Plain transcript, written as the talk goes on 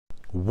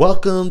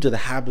Welcome to the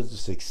Habits of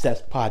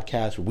Success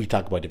podcast, where we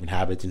talk about different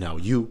habits and how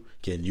you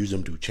can use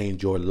them to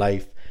change your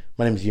life.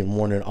 My name is Ian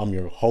Warner. I'm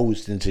your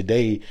host, and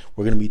today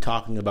we're going to be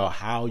talking about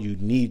how you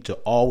need to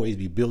always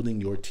be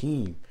building your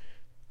team.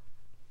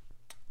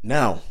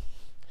 Now,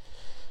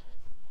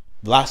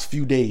 the last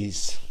few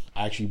days,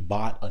 I actually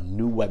bought a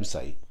new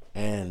website,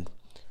 and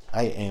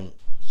I am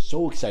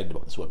so excited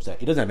about this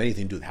website. It doesn't have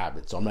anything to do with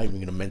habits, so I'm not even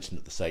going to mention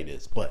what the site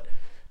is, but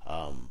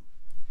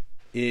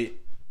it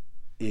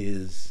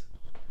is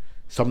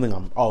something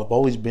I've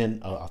always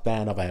been a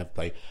fan of. I have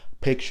like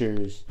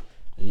pictures,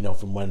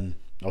 from when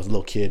I was a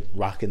little kid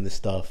rocking this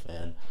stuff,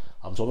 and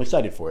so I'm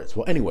excited for it.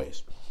 So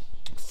anyways,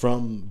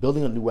 from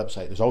building a new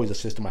website, there's always a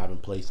system I have in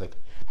place. Like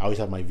I always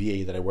have my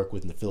VA that I work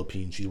with in the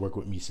Philippines. She's worked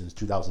with me since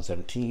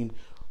 2017,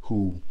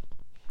 who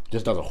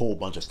just does a whole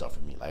bunch of stuff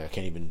for me. Like I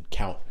can't even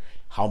count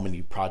how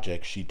many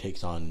projects she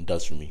takes on and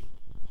does for me.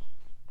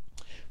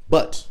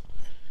 But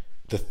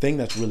the thing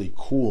that's really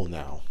cool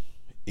now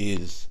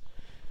is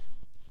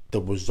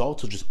the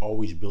results of just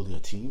always building a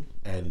team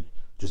and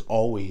just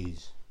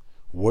always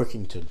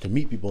working to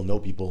meet people, know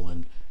people,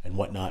 and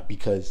whatnot.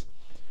 Because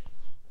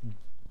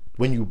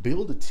when you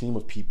build a team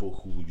of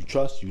people who you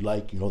trust, you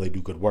like, they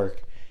do good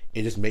work,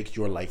 it just makes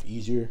your life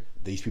easier.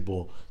 These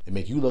people, they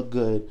make you look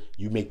good,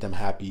 you make them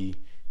happy.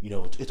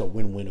 It's a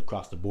win-win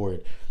across the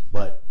board.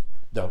 But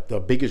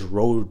the biggest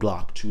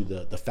roadblock to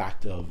the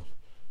fact of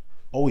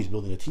always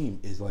building a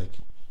team is like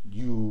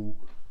you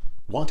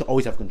want to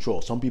always have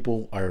control. Some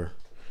people are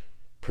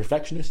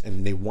perfectionists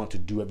and they want to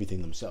do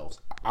everything themselves.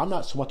 I'm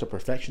not so much a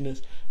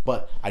perfectionist,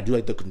 but I do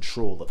like the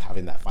control of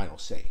having that final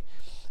say.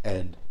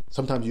 And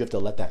sometimes you have to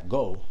let that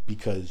go,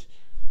 because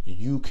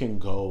you can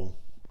go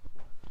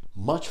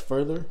much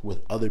further with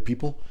other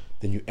people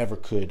than you ever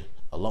could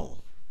alone.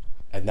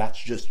 And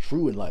that's just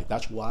true in life.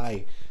 That's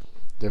why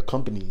there are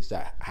companies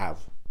that have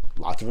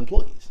lots of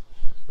employees,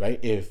 right?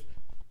 If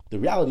the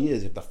reality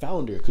is, if the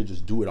founder could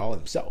just do it all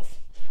himself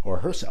or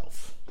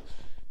herself,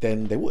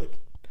 then they would.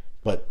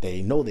 But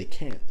they know they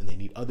can't, and they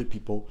need other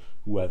people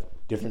who have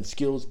different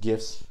skills,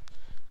 gifts,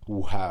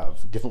 who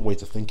have different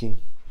ways of thinking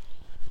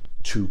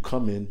to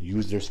come in,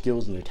 use their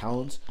skills and their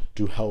talents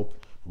to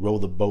help row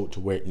the boat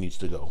to where it needs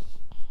to go.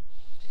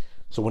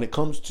 So when it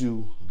comes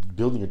to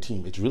building your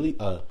team, it's really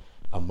a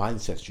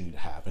mindset you need to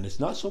have. And it's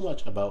not so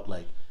much about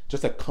like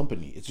just a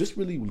company. It's just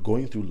really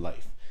going through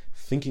life,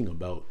 thinking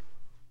about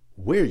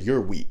where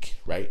you're weak,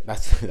 right?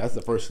 That's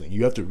the first thing.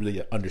 You have to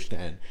really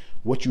understand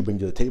what you bring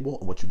to the table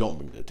and what you don't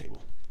bring to the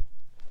table.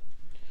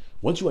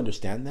 Once you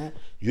understand that,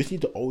 you just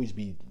need to always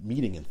be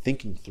meeting and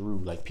thinking through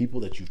like people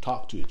that you've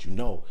talked to,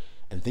 that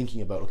and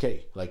thinking about,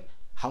 okay, like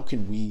how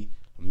can we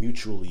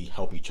mutually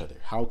help each other?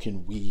 How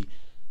can we,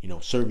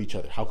 serve each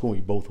other? How can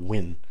we both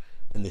win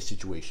in this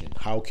situation?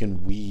 How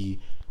can we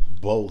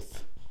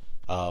both,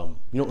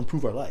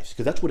 improve our lives?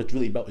 Because that's what it's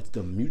really about. It's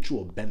the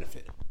mutual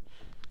benefit,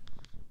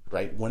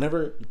 right?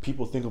 Whenever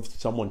people think of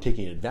someone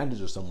taking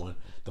advantage of someone,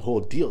 the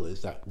whole deal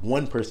is that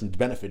one person's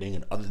benefiting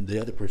and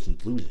the other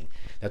person's losing.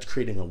 That's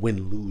creating a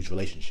win-lose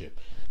relationship.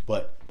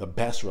 But the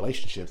best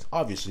relationships,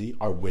 obviously,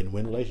 are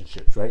win-win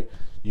relationships, right?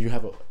 You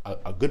have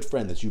a good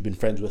friend that you've been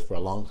friends with for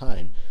a long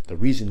time. The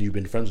reason you've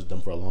been friends with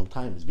them for a long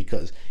time is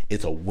because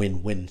it's a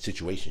win-win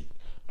situation.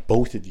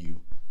 Both of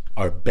you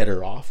are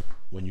better off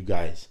when you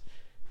guys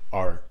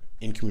are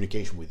in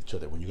communication with each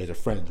other, when you guys are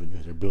friends, when you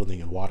guys are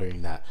building and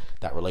watering that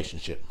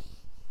relationship.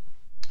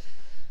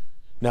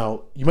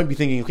 Now, you might be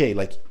thinking, okay,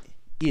 like,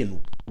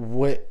 Ian,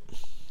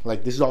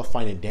 this is all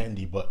fine and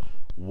dandy, but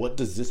what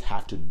does this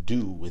have to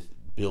do with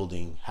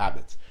building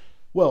habits?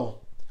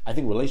 Well, I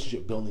think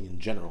relationship building in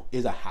general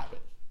is a habit.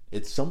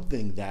 It's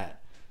something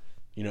that,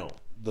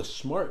 the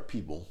smart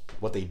people,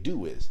 what they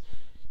do is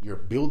you're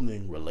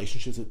building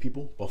relationships with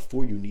people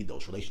before you need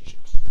those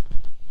relationships.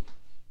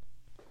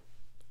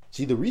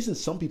 See, the reason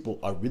some people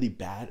are really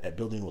bad at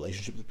building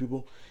relationships with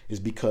people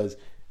is because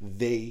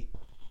they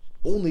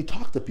only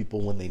talk to people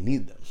when they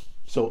need them.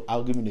 So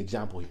I'll give you an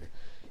example here.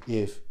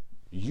 If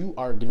you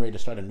are getting ready to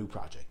start a new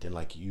project and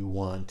like you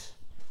want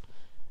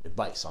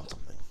advice on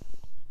something,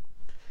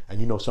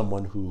 and you know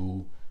someone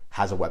who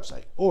has a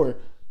website, or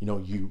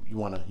you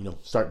want to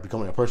start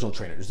becoming a personal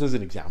trainer. This is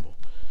an example.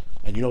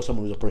 And you know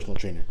someone who's a personal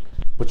trainer,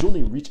 but you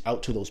only reach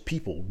out to those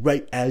people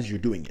right as you're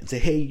doing it and say,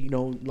 hey,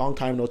 long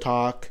time no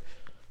talk.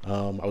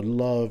 I would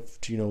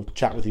love to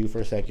chat with you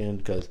for a second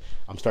because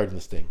I'm starting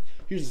this thing.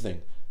 Here's the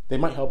thing. They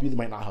might help you, they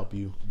might not help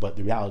you, but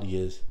the reality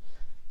is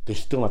there's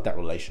still not that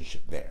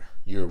relationship there.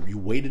 You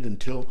waited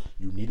until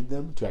you needed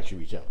them to actually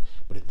reach out.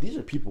 But if these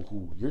are people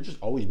who you're just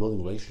always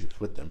building relationships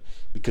with them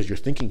because you're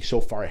thinking so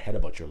far ahead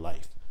about your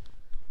life,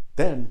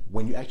 then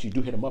when you actually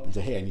do hit them up and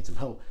say, hey, I need some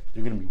help,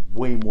 they're going to be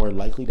way more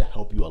likely to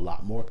help you a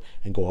lot more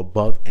and go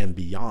above and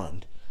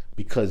beyond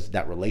because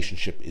that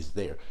relationship is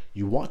there.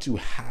 You want to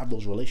have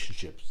those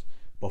relationships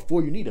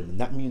before you need them. And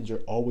that means you're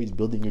always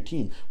building your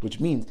team, which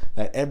means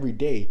that every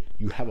day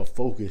you have a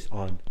focus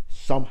on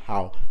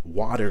somehow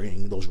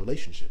watering those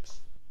relationships.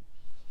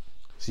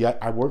 See,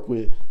 I work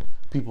with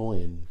people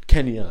in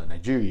Kenya,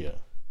 Nigeria,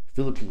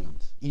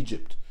 Philippines,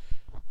 Egypt,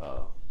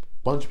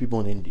 bunch of people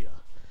in India,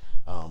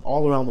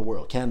 all around the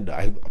world, Canada.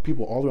 I have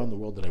people all around the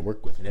world that I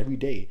work with, and every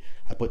day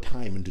I put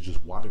time into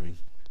just watering,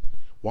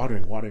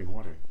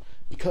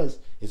 because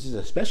this is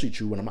especially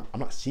true when I'm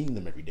not seeing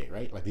them every day,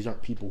 right? Like, these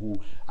aren't people who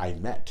I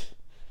met;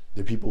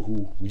 they're people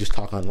who we just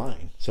talk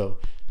online. So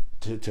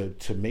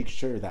to make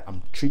sure that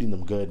I'm treating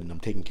them good and I'm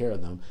taking care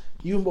of them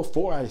even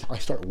before I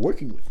start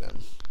working with them.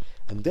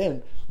 And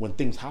then when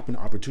things happen,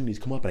 opportunities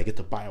come up, and I get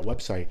to buy a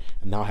website,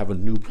 and now I have a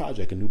new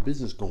project, a new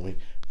business going,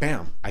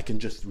 bam, I can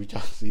just reach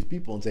out to these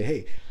people and say,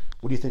 hey,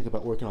 what do you think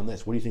about working on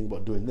this? What do you think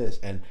about doing this?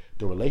 And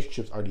the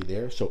relationship's already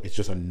there, so it's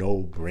just a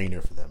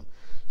no-brainer for them.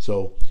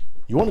 So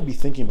you want to be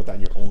thinking about that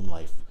in your own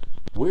life.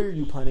 Where are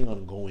you planning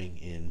on going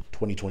in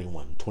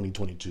 2021,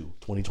 2022,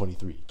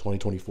 2023,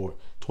 2024,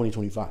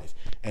 2025?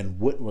 And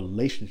what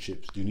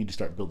relationships do you need to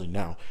start building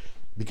now?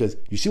 Because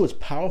you see, what's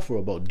powerful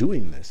about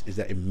doing this is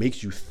that it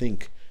makes you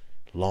think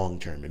long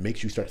term. It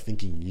makes you start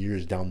thinking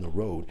years down the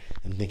road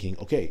and thinking,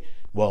 okay,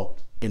 well,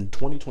 in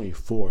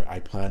 2024, I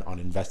plan on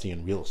investing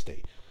in real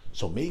estate.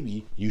 So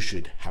maybe you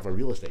should have a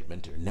real estate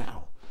mentor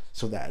now,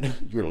 so that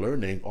you're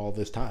learning all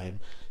this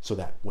time, so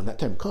that when that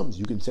time comes,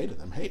 you can say to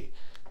them, hey,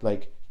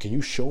 like, can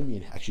you show me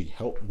and actually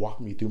help walk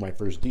me through my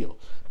first deal?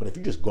 But if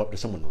you just go up to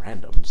someone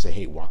random and say,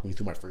 hey, walk me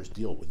through my first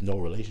deal with no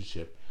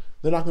relationship,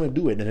 they're not going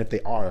to do it. And if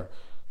they are,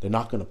 they're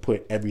not going to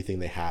put everything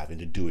they have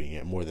into doing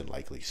it, more than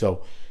likely.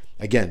 So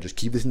again, just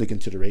keep this into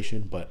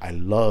consideration. But I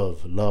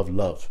love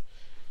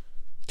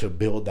to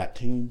build that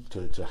team,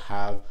 to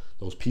have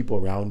those people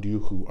around you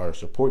who are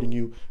supporting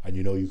you and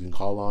you know you can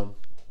call on.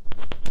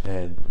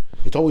 And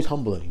it's always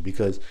humbling,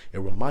 because it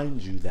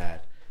reminds you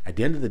that at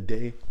the end of the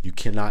day, you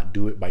cannot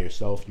do it by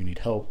yourself. You need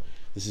help.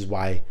 This is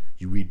why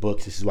you read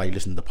books. This is why you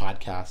listen to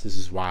podcasts. This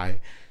is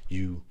why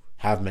you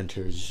have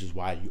mentors. This is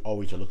why you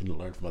always are looking to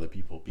learn from other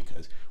people,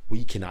 because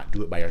we cannot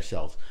do it by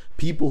ourselves.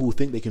 People who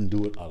think they can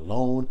do it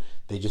alone,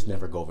 they just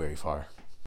never go very far.